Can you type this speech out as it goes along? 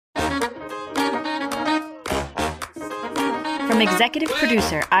From executive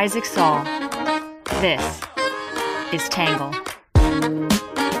producer Isaac Saul, this is Tangle.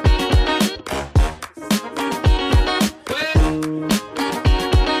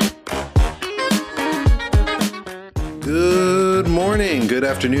 Good morning, good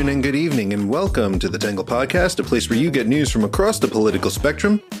afternoon, and good evening, and welcome to the Tangle Podcast, a place where you get news from across the political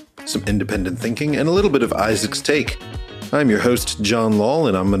spectrum, some independent thinking, and a little bit of Isaac's take. I'm your host, John Lawl,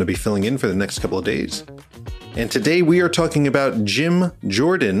 and I'm going to be filling in for the next couple of days. And today we are talking about Jim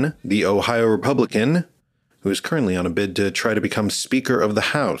Jordan, the Ohio Republican, who is currently on a bid to try to become Speaker of the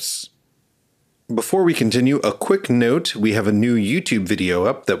House. Before we continue, a quick note, we have a new YouTube video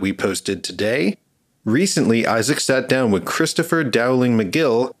up that we posted today. Recently, Isaac sat down with Christopher Dowling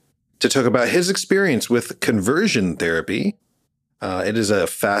McGill to talk about his experience with conversion therapy. It is a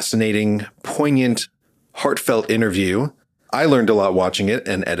fascinating, poignant, heartfelt interview. I learned a lot watching it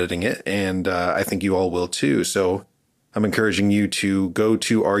and editing it, and I think you all will too. So I'm encouraging you to go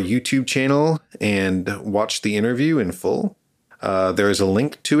to our YouTube channel and watch the interview in full. There is a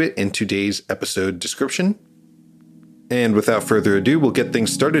link to it in today's episode description. And without further ado, we'll get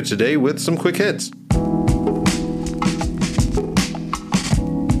things started today with some quick hits.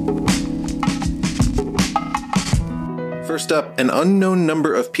 First up, an unknown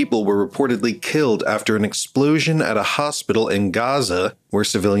number of people were reportedly killed after an explosion at a hospital in Gaza where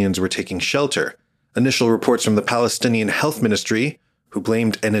civilians were taking shelter. Initial reports from the Palestinian Health Ministry, who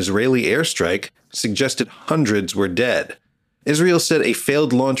blamed an Israeli airstrike, suggested hundreds were dead. Israel said a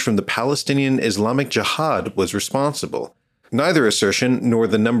failed launch from the Palestinian Islamic Jihad was responsible. Neither assertion nor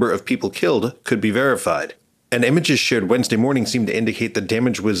the number of people killed could be verified. And images shared Wednesday morning seemed to indicate the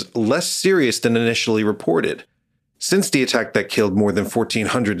damage was less serious than initially reported. Since the attack that killed more than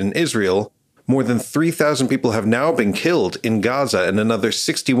 1,400 in Israel, more than 3,000 people have now been killed in Gaza and another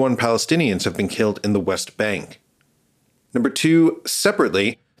 61 Palestinians have been killed in the West Bank. Number two,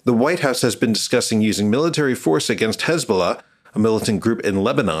 separately, the White House has been discussing using military force against Hezbollah, a militant group in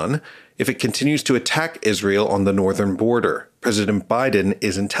Lebanon, if it continues to attack Israel on the northern border. President Biden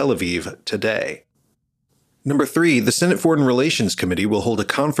is in Tel Aviv today. Number three, the Senate Foreign Relations Committee will hold a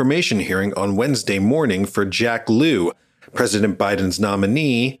confirmation hearing on Wednesday morning for Jack Lew, President Biden's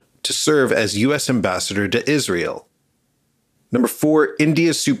nominee, to serve as U.S. ambassador to Israel. Number four,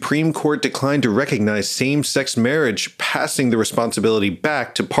 India's Supreme Court declined to recognize same-sex marriage, passing the responsibility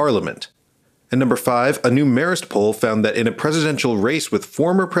back to Parliament. And number five, a new Marist poll found that in a presidential race with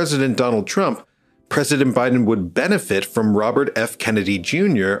former President Donald Trump, President Biden would benefit from Robert F. Kennedy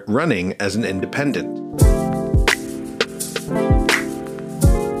Jr. running as an independent.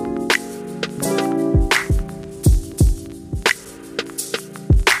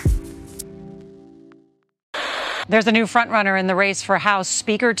 There's a new frontrunner in the race for House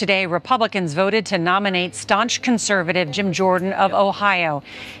Speaker. Today, Republicans voted to nominate staunch conservative Jim Jordan of Ohio.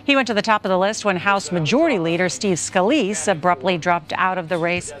 He went to the top of the list when House Majority Leader Steve Scalise abruptly dropped out of the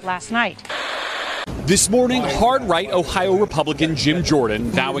race last night. This morning, hard-right Ohio Republican Jim Jordan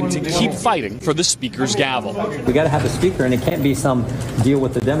vowing to keep fighting for the Speaker's gavel. We got to have a Speaker, and it can't be some deal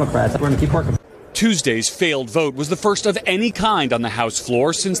with the Democrats. We're going to keep working. Tuesday's failed vote was the first of any kind on the House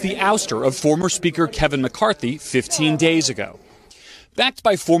floor since the ouster of former Speaker Kevin McCarthy 15 days ago. Backed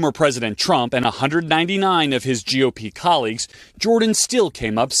by former President Trump and 199 of his GOP colleagues, Jordan still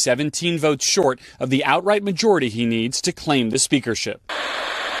came up 17 votes short of the outright majority he needs to claim the speakership.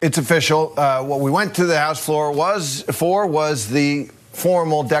 It's official. What we went to the House floor was the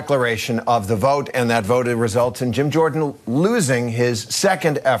formal declaration of the vote, and that vote results in Jim Jordan losing his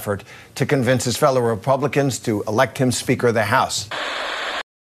second effort to convince his fellow Republicans to elect him Speaker of the House.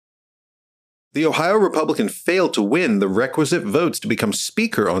 The Ohio Republican failed to win the requisite votes to become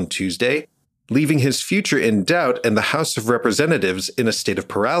Speaker on Tuesday, leaving his future in doubt and the House of Representatives in a state of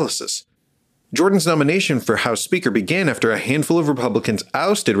paralysis. Jordan's nomination for House Speaker began after a handful of Republicans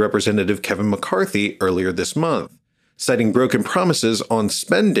ousted Representative Kevin McCarthy earlier this month, citing broken promises on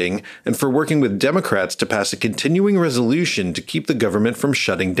spending and for working with Democrats to pass a continuing resolution to keep the government from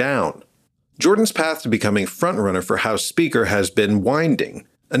shutting down. Jordan's path to becoming frontrunner for House Speaker has been winding.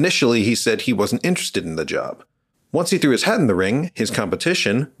 Initially, he said he wasn't interested in the job. Once he threw his hat in the ring, his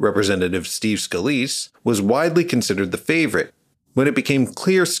competition, Representative Steve Scalise, was widely considered the favorite. When it became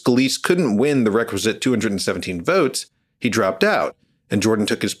clear Scalise couldn't win the requisite 217 votes, he dropped out, and Jordan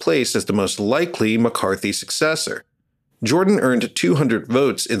took his place as the most likely McCarthy successor. Jordan earned 200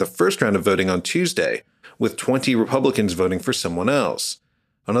 votes in the first round of voting on Tuesday, with 20 Republicans voting for someone else.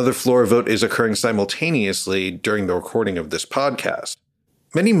 Another floor vote is occurring simultaneously during the recording of this podcast.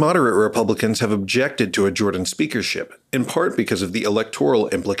 Many moderate Republicans have objected to a Jordan speakership, in part because of the electoral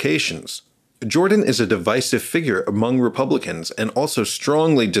implications. Jordan is a divisive figure among Republicans and also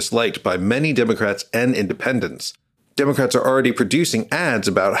strongly disliked by many Democrats and independents. Democrats are already producing ads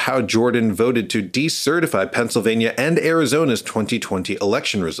about how Jordan voted to decertify Pennsylvania and Arizona's 2020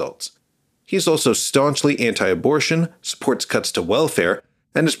 election results. He is also staunchly anti-abortion, supports cuts to welfare,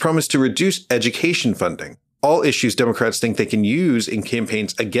 and has promised to reduce education funding, all issues Democrats think they can use in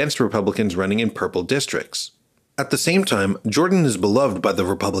campaigns against Republicans running in purple districts. At the same time, Jordan is beloved by the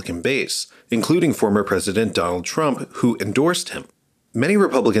Republican base, including former President Donald Trump, who endorsed him. Many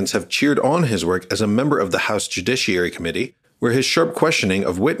Republicans have cheered on his work as a member of the House Judiciary Committee, where his sharp questioning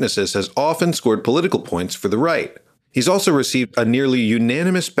of witnesses has often scored political points for the right. He's also received a nearly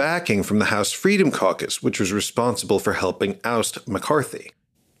unanimous backing from the House Freedom Caucus, which was responsible for helping oust McCarthy.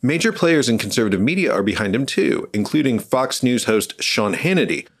 Major players in conservative media are behind him too, including Fox News host Sean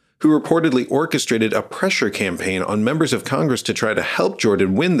Hannity, who reportedly orchestrated a pressure campaign on members of Congress to try to help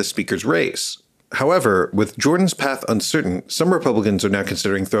Jordan win the speaker's race. However, with Jordan's path uncertain, some Republicans are now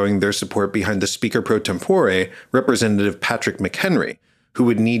considering throwing their support behind the Speaker pro tempore, Representative Patrick McHenry, who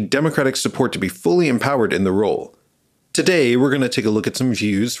would need Democratic support to be fully empowered in the role. Today, we're going to take a look at some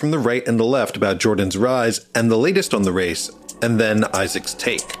views from the right and the left about Jordan's rise and the latest on the race, and then Isaac's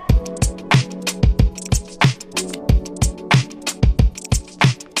take.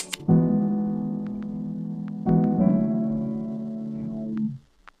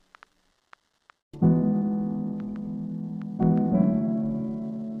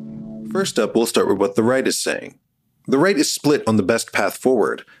 First up, we'll start with what the right is saying. The right is split on the best path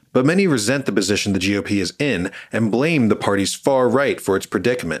forward, but many resent the position the GOP is in and blame the party's far right for its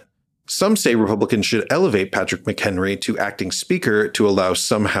predicament. Some say Republicans should elevate Patrick McHenry to acting speaker to allow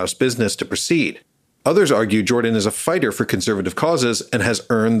some House business to proceed. Others argue Jordan is a fighter for conservative causes and has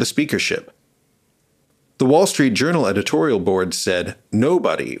earned the speakership. The Wall Street Journal editorial board said,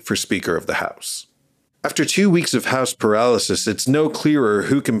 "Nobody for Speaker of the House." After 2 weeks of House paralysis, it's no clearer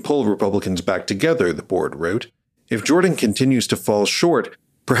who can pull Republicans back together, the board wrote. If Jordan continues to fall short,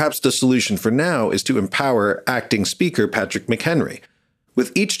 perhaps the solution for now is to empower acting Speaker Patrick McHenry.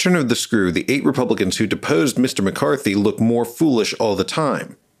 With each turn of the screw, the 8 Republicans who deposed Mr. McCarthy look more foolish all the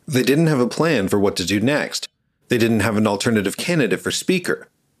time. They didn't have a plan for what to do next. They didn't have an alternative candidate for Speaker.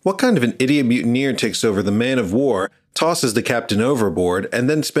 What kind of an idiot mutineer takes over the man of war, tosses the captain overboard, and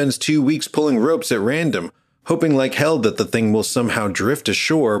then spends 2 weeks pulling ropes at random, hoping like hell that the thing will somehow drift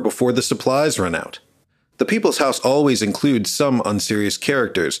ashore before the supplies run out? The People's House always includes some unserious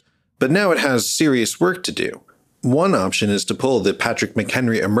characters, but now it has serious work to do. One option is to pull the Patrick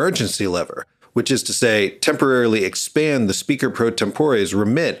McHenry emergency lever, which is to say, temporarily expand the Speaker pro tempore's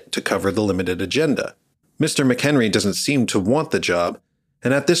remit to cover the limited agenda. Mr. McHenry doesn't seem to want the job,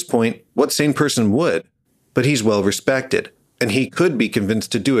 and at this point, what sane person would? But he's well respected, and he could be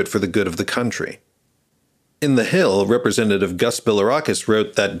convinced to do it for the good of the country. In The Hill, Representative Gus Bilirakis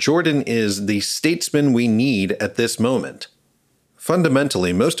wrote that Jordan is the statesman we need at this moment.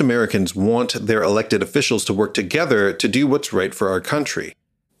 Fundamentally, most Americans want their elected officials to work together to do what's right for our country.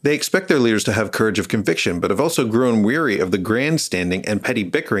 They expect their leaders to have courage of conviction, but have also grown weary of the grandstanding and petty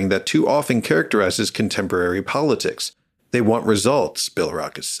bickering that too often characterizes contemporary politics. They want results,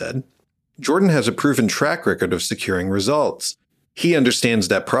 Bilirakis said. Jordan has a proven track record of securing results. He understands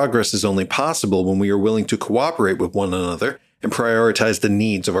that progress is only possible when we are willing to cooperate with one another and prioritize the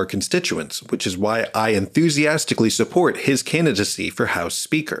needs of our constituents, which is why I enthusiastically support his candidacy for House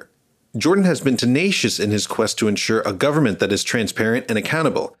Speaker. Jordan has been tenacious in his quest to ensure a government that is transparent and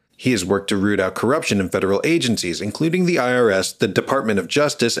accountable. He has worked to root out corruption in federal agencies, including the IRS, the Department of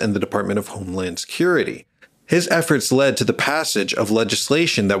Justice, and the Department of Homeland Security. His efforts led to the passage of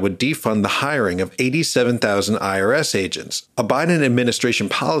legislation that would defund the hiring of 87,000 IRS agents, a Biden administration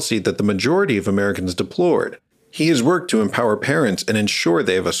policy that the majority of Americans deplored. He has worked to empower parents and ensure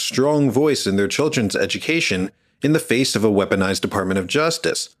they have a strong voice in their children's education in the face of a weaponized Department of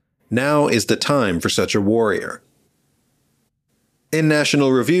Justice. Now is the time for such a warrior. In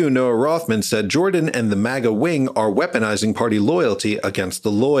National Review, Noah Rothman said Jordan and the MAGA wing are weaponizing party loyalty against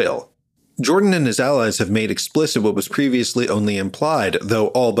the loyal. Jordan and his allies have made explicit what was previously only implied, though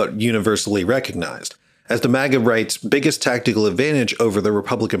all but universally recognized, as the MAGA right's biggest tactical advantage over the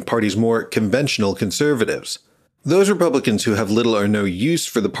Republican Party's more conventional conservatives. Those Republicans who have little or no use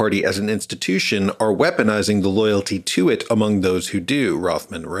for the party as an institution are weaponizing the loyalty to it among those who do,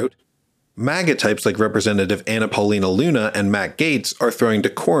 Rothman wrote. MAGA types like Representative Anna Paulina Luna and Matt Gaetz are throwing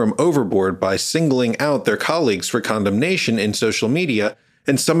decorum overboard by singling out their colleagues for condemnation in social media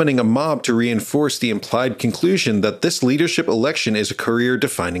and summoning a mob to reinforce the implied conclusion that this leadership election is a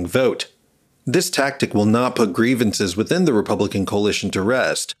career-defining vote. This tactic will not put grievances within the Republican coalition to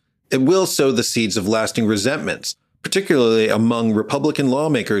rest. It will sow the seeds of lasting resentments, particularly among Republican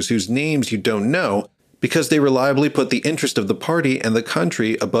lawmakers whose names you don't know, because they reliably put the interest of the party and the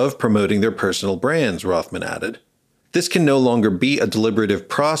country above promoting their personal brands, Rothman added. This can no longer be a deliberative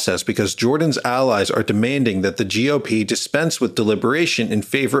process because Jordan's allies are demanding that the GOP dispense with deliberation in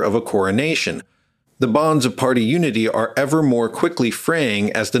favor of a coronation. The bonds of party unity are ever more quickly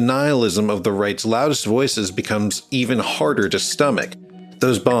fraying as the nihilism of the right's loudest voices becomes even harder to stomach.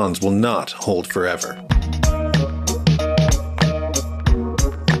 Those bonds will not hold forever.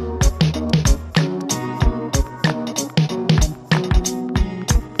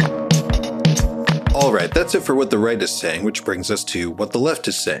 Alright, that's it for what the right is saying, which brings us to what the left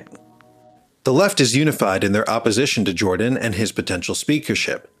is saying. The left is unified in their opposition to Jordan and his potential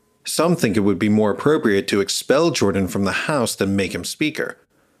speakership. Some think it would be more appropriate to expel Jordan from the House than make him speaker.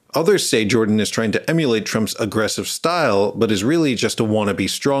 Others say Jordan is trying to emulate Trump's aggressive style, but is really just a wannabe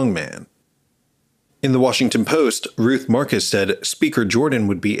strongman. In the Washington Post, Ruth Marcus said Speaker Jordan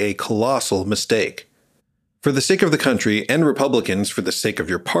would be a colossal mistake. For the sake of the country and Republicans for the sake of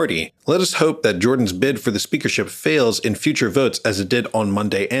your party, let us hope that Jordan's bid for the speakership fails in future votes as it did on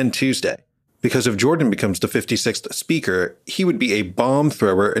Monday and Tuesday. Because if Jordan becomes the 56th speaker, he would be a bomb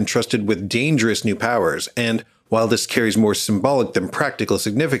thrower entrusted with dangerous new powers and, while this carries more symbolic than practical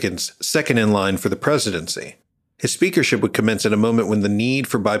significance, second in line for the presidency. His speakership would commence at a moment when the need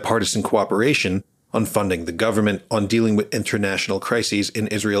for bipartisan cooperation on funding the government, on dealing with international crises in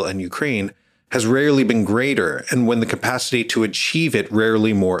Israel and Ukraine, has rarely been greater, and when the capacity to achieve it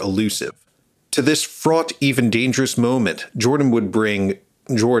rarely more elusive. To this fraught, even dangerous moment, Jordan would bring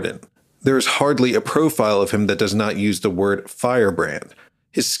Jordan. There is hardly a profile of him that does not use the word firebrand.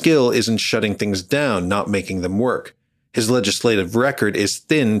 His skill is in shutting things down, not making them work. His legislative record is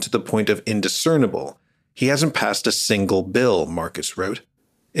thin to the point of indiscernible. He hasn't passed a single bill, Marcus wrote.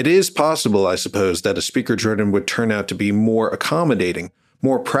 It is possible, I suppose, that a Speaker Jordan would turn out to be more accommodating,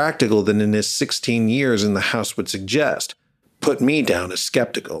 more practical than in his 16 years in the House would suggest. Put me down as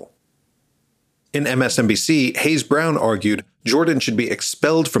skeptical. In MSNBC, Hayes Brown argued Jordan should be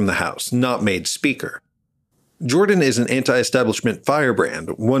expelled from the House, not made Speaker. Jordan is an anti-establishment firebrand,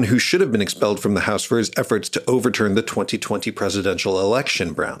 one who should have been expelled from the House for his efforts to overturn the 2020 presidential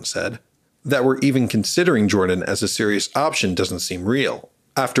election, Brown said. That we're even considering Jordan as a serious option doesn't seem real.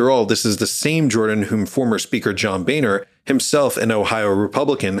 After all, this is the same Jordan whom former Speaker John Boehner, himself an Ohio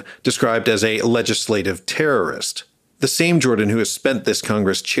Republican, described as a legislative terrorist. The same Jordan who has spent this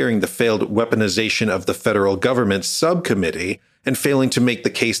Congress chairing the failed weaponization of the federal government subcommittee and failing to make the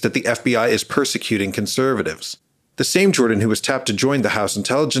case that the FBI is persecuting conservatives. The same Jordan who was tapped to join the House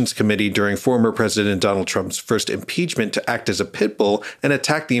Intelligence Committee during former President Donald Trump's first impeachment to act as a pit bull and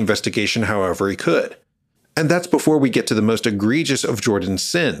attack the investigation however he could. And that's before we get to the most egregious of Jordan's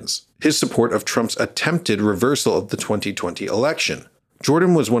sins, his support of Trump's attempted reversal of the 2020 election.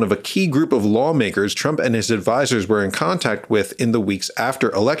 Jordan was one of a key group of lawmakers Trump and his advisors were in contact with in the weeks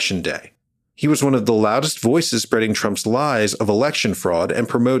after Election Day. He was one of the loudest voices spreading Trump's lies of election fraud and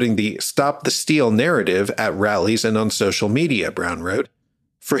promoting the Stop the Steal narrative at rallies and on social media, Brown wrote.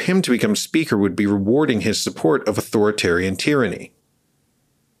 For him to become Speaker would be rewarding his support of authoritarian tyranny.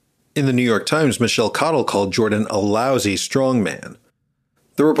 In the New York Times, Michelle Cottle called Jordan a lousy strongman.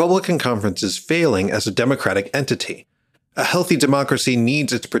 The Republican conference is failing as a democratic entity. A healthy democracy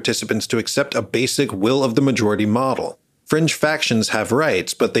needs its participants to accept a basic will of the majority model. Fringe factions have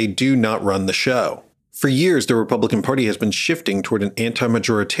rights, but they do not run the show. For years, the Republican Party has been shifting toward an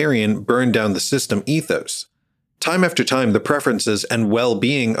anti-majoritarian, burn-down-the-system ethos. Time after time, the preferences and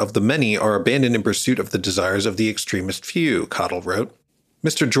well-being of the many are abandoned in pursuit of the desires of the extremist few, Cottle wrote.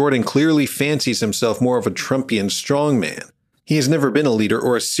 Mr. Jordan clearly fancies himself more of a Trumpian strongman. He has never been a leader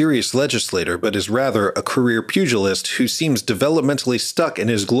or a serious legislator, but is rather a career pugilist who seems developmentally stuck in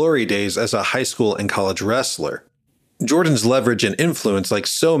his glory days as a high school and college wrestler. Jordan's leverage and influence, like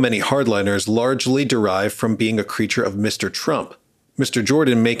so many hardliners, largely derive from being a creature of Mr. Trump. Mr.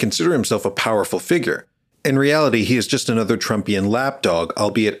 Jordan may consider himself a powerful figure. In reality, he is just another Trumpian lapdog,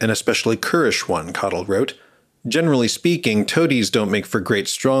 albeit an especially currish one, Cottle wrote. Generally speaking, toadies don't make for great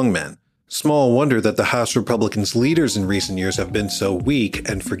strongmen. Small wonder that the House Republicans' leaders in recent years have been so weak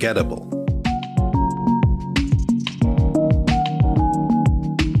and forgettable.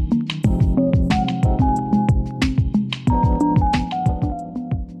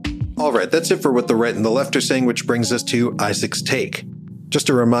 Alright, that's it for what the right and the left are saying, which brings us to Isaac's Take. Just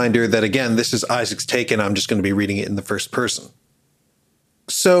a reminder that, again, this is Isaac's Take and I'm just going to be reading it in the first person.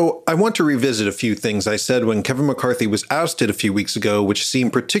 So, I want to revisit a few things I said when Kevin McCarthy was ousted a few weeks ago, which seem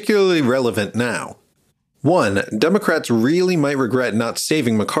particularly relevant now. 1. Democrats really might regret not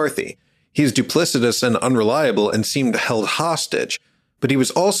saving McCarthy. He's duplicitous and unreliable and seemed held hostage, but he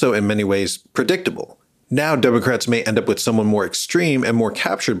was also in many ways predictable. Now Democrats may end up with someone more extreme and more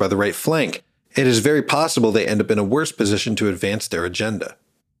captured by the right flank. It is very possible they end up in a worse position to advance their agenda.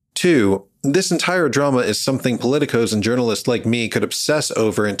 2. This entire drama is something politicos and journalists like me could obsess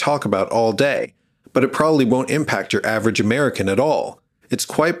over and talk about all day, but it probably won't impact your average American at all. It's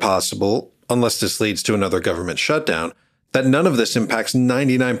quite possible, unless this leads to another government shutdown, that none of this impacts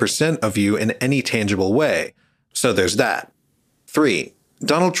 99% of you in any tangible way. So there's that. 3.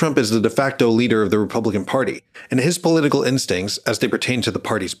 Donald Trump is the de facto leader of the Republican Party, and his political instincts, as they pertain to the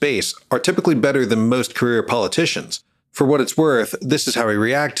party's base, are typically better than most career politicians. For what it's worth, this is how he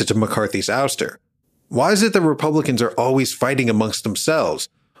reacted to McCarthy's ouster. Why is it that Republicans are always fighting amongst themselves?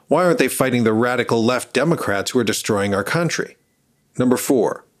 Why aren't they fighting the radical left Democrats who are destroying our country? Number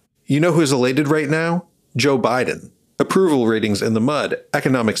 4. You know who's elated right now? Joe Biden. Approval ratings in the mud,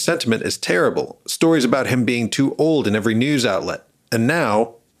 economic sentiment is terrible, stories about him being too old in every news outlet. And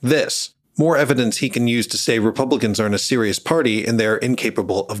now, this. More evidence he can use to say Republicans aren't a serious party and they are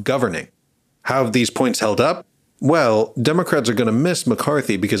incapable of governing. How have these points held up? Well, Democrats are going to miss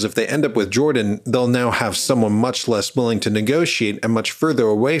McCarthy because if they end up with Jordan, they'll now have someone much less willing to negotiate and much further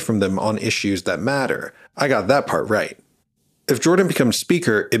away from them on issues that matter. I got that part right. If Jordan becomes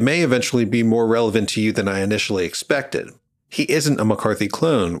Speaker, it may eventually be more relevant to you than I initially expected. He isn't a McCarthy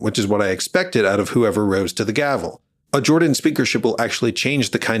clone, which is what I expected out of whoever rose to the gavel. A Jordan speakership will actually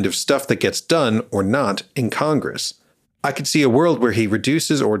change the kind of stuff that gets done, or not, in Congress. I could see a world where he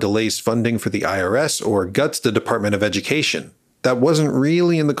reduces or delays funding for the IRS or guts the Department of Education. That wasn't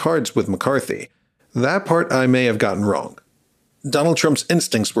really in the cards with McCarthy. That part I may have gotten wrong. Donald Trump's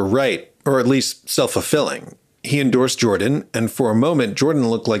instincts were right, or at least self-fulfilling. He endorsed Jordan, and for a moment Jordan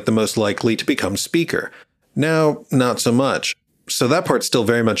looked like the most likely to become Speaker. Now, not so much. So that part's still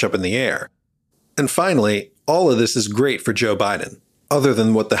very much up in the air. And finally, all of this is great for Joe Biden. Other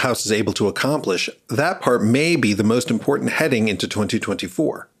than what the House is able to accomplish, that part may be the most important heading into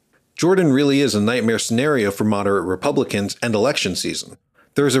 2024. Jordan really is a nightmare scenario for moderate Republicans and election season.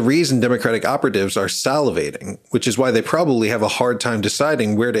 There is a reason Democratic operatives are salivating, which is why they probably have a hard time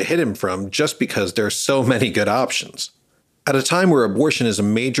deciding where to hit him from just because there are so many good options. At a time where abortion is a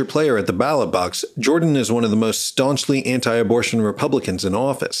major player at the ballot box, Jordan is one of the most staunchly anti-abortion Republicans in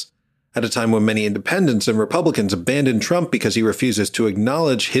office. At a time when many independents and Republicans abandon Trump because he refuses to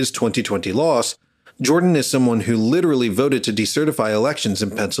acknowledge his 2020 loss, Jordan is someone who literally voted to decertify elections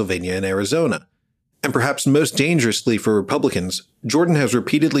in Pennsylvania and Arizona. And perhaps most dangerously for Republicans, Jordan has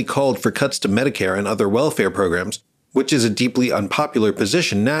repeatedly called for cuts to Medicare and other welfare programs, which is a deeply unpopular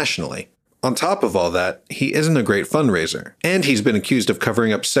position nationally. On top of all that, he isn't a great fundraiser, and he's been accused of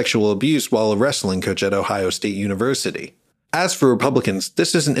covering up sexual abuse while a wrestling coach at Ohio State University. As for Republicans,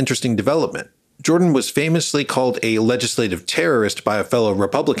 this is an interesting development. Jordan was famously called a legislative terrorist by a fellow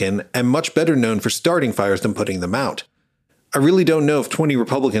Republican and much better known for starting fires than putting them out. I really don't know if 20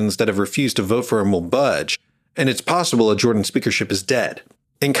 Republicans that have refused to vote for him will budge, and it's possible a Jordan speakership is dead.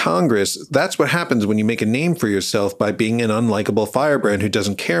 In Congress, that's what happens when you make a name for yourself by being an unlikable firebrand who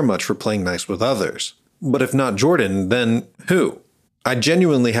doesn't care much for playing nice with others. But if not Jordan, then who? I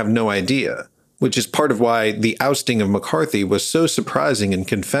genuinely have no idea, which is part of why the ousting of McCarthy was so surprising and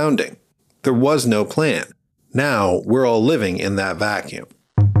confounding. There was no plan. Now we're all living in that vacuum.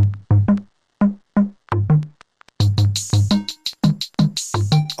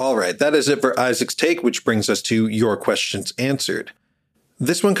 All right, that is it for Isaac's Take, which brings us to Your Questions Answered.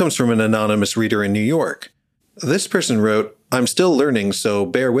 This one comes from an anonymous reader in New York. This person wrote, "I'm still learning, so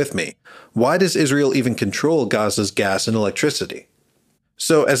bear with me. Why does Israel even control Gaza's gas and electricity?"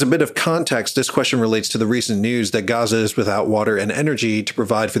 So as a bit of context, this question relates to the recent news that Gaza is without water and energy to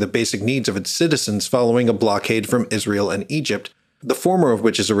provide for the basic needs of its citizens following a blockade from Israel and Egypt, the former of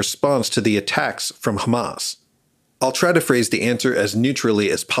which is a response to the attacks from Hamas. I'll try to phrase the answer as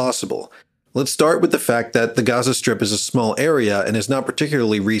neutrally as possible. Let's start with the fact that the Gaza Strip is a small area and is not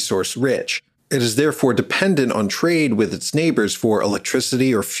particularly resource-rich. It is therefore dependent on trade with its neighbors for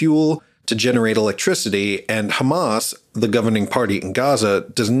electricity or fuel to generate electricity, and Hamas, the governing party in Gaza,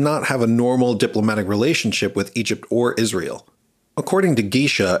 does not have a normal diplomatic relationship with Egypt or Israel. According to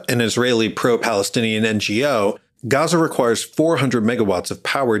Gisha, an Israeli pro-Palestinian NGO, Gaza requires 400 megawatts of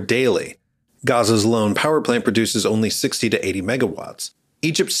power daily. Gaza's lone power plant produces only 60 to 80 megawatts.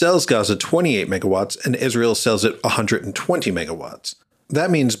 Egypt sells Gaza 28 megawatts, and Israel sells it 120 megawatts.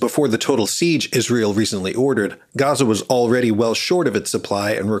 That means before the total siege Israel recently ordered, Gaza was already well short of its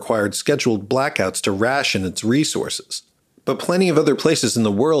supply and required scheduled blackouts to ration its resources. But plenty of other places in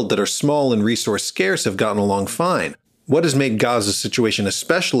the world that are small and resource scarce have gotten along fine. What has made Gaza's situation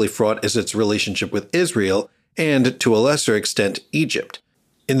especially fraught is its relationship with Israel and, to a lesser extent, Egypt.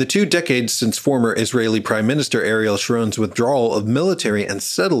 In the 2 decades since former Israeli Prime Minister Ariel Sharon's withdrawal of military and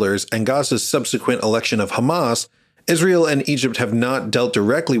settlers and Gaza's subsequent election of Hamas, Israel and Egypt have not dealt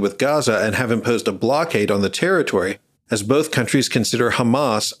directly with Gaza and have imposed a blockade on the territory, as both countries consider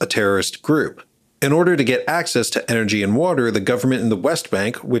Hamas a terrorist group. In order to get access to energy and water, the government in the West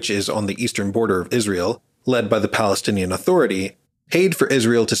Bank, which is on the eastern border of Israel, led by the Palestinian Authority, paid for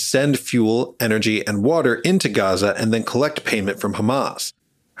Israel to send fuel, energy, and water into Gaza and then collect payment from Hamas.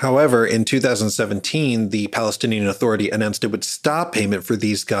 However, in 2017, the Palestinian Authority announced it would stop payment for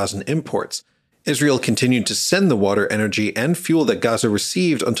these Gazan imports. Israel continued to send the water, energy, and fuel that Gaza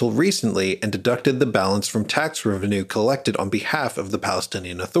received until recently and deducted the balance from tax revenue collected on behalf of the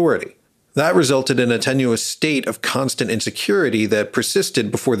Palestinian Authority. That resulted in a tenuous state of constant insecurity that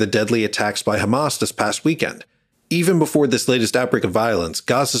persisted before the deadly attacks by Hamas this past weekend. Even before this latest outbreak of violence,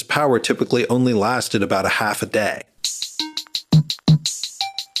 Gaza's power typically only lasted about a half a day.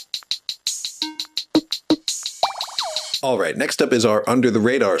 Alright, next up is our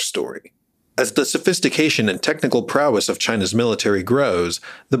under-the-radar story. As the sophistication and technical prowess of China's military grows,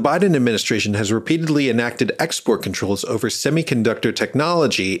 the Biden administration has repeatedly enacted export controls over semiconductor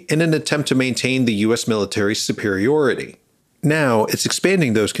technology in an attempt to maintain the U.S. military's superiority. Now, it's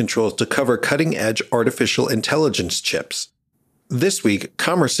expanding those controls to cover cutting-edge artificial intelligence chips. This week,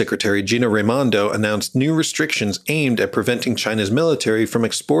 Commerce Secretary Gina Raimondo announced new restrictions aimed at preventing China's military from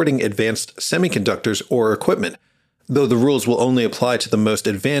exporting advanced semiconductors or equipment, though the rules will only apply to the most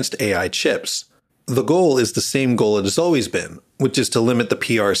advanced AI chips. The goal is the same goal it has always been, which is to limit the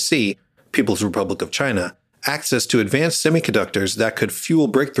PRC, People's Republic of China, access to advanced semiconductors that could fuel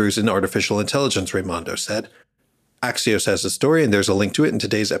breakthroughs in artificial intelligence, Raimondo said. Axios has the story, and there's a link to it in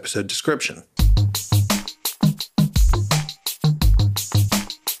today's episode description.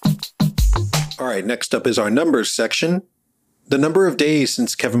 Alright, next up is our numbers section. The number of days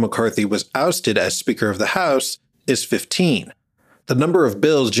since Kevin McCarthy was ousted as Speaker of the House is 15. The number of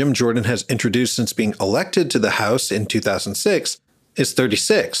bills Jim Jordan has introduced since being elected to the House in 2006 is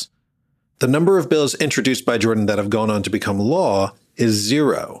 36. The number of bills introduced by Jordan that have gone on to become law is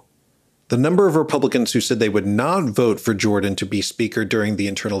 0. The number of Republicans who said they would not vote for Jordan to be Speaker during the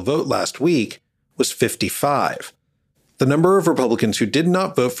internal vote last week was 55. The number of Republicans who did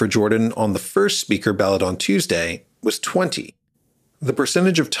not vote for Jordan on the first Speaker ballot on Tuesday was 20. The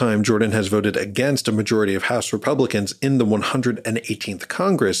percentage of time Jordan has voted against a majority of House Republicans in the 118th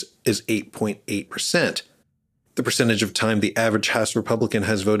Congress is 8.8%. The percentage of time the average House Republican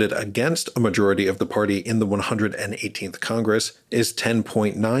has voted against a majority of the party in the 118th Congress is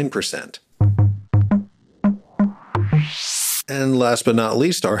 10.9%. And last but not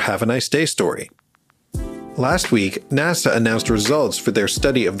least, our Have a Nice Day story. Last week, NASA announced results for their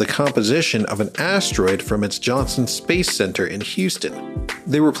study of the composition of an asteroid from its Johnson Space Center in Houston.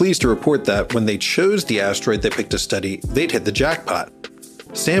 They were pleased to report that when they chose the asteroid they picked to study, they'd hit the jackpot.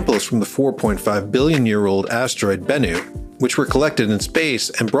 Samples from the 4.5 billion-year-old asteroid Bennu, which were collected in space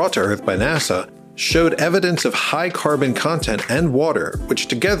and brought to Earth by NASA, showed evidence of high carbon content and water, which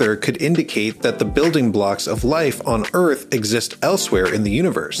together could indicate that the building blocks of life on Earth exist elsewhere in the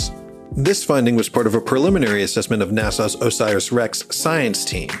universe. This finding was part of a preliminary assessment of NASA's OSIRIS-REx science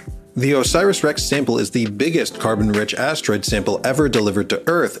team. The OSIRIS-REx sample is the biggest carbon-rich asteroid sample ever delivered to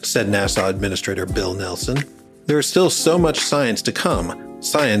Earth, said NASA Administrator Bill Nelson. There is still so much science to come,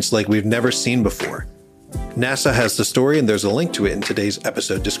 science like we've never seen before. NASA has the story, and there's a link to it in today's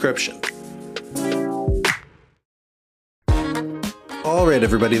episode description. All right,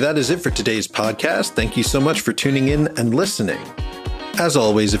 everybody, that is it for today's podcast. Thank you so much for tuning in and listening. As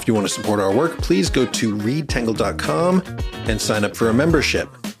always, if you want to support our work, please go to readtangle.com and sign up for a membership.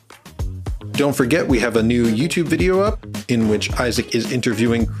 Don't forget, we have a new YouTube video up in which Isaac is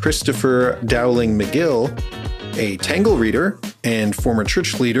interviewing Christopher Dowling McGill, a Tangle reader and former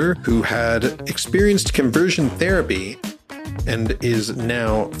church leader who had experienced conversion therapy and is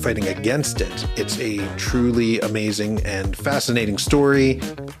now fighting against it. It's a truly amazing and fascinating story.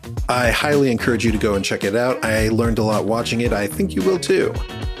 I highly encourage you to go and check it out. I learned a lot watching it. I think you will too.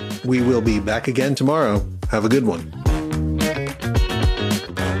 We will be back again tomorrow. Have a good one.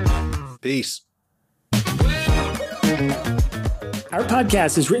 Peace. Our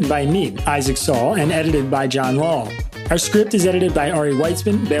podcast is written by me, Isaac Saul, and edited by John Law. Our script is edited by Ari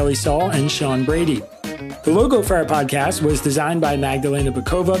Weitzman, Bailey Saul, and Sean Brady. The logo for our podcast was designed by Magdalena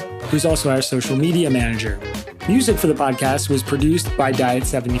Bokova, who's also our social media manager. Music for the podcast was produced by Diet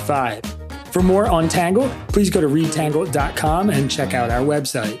 75. For more on Tangle, please go to readtangle.com and check out our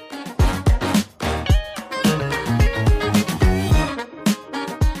website.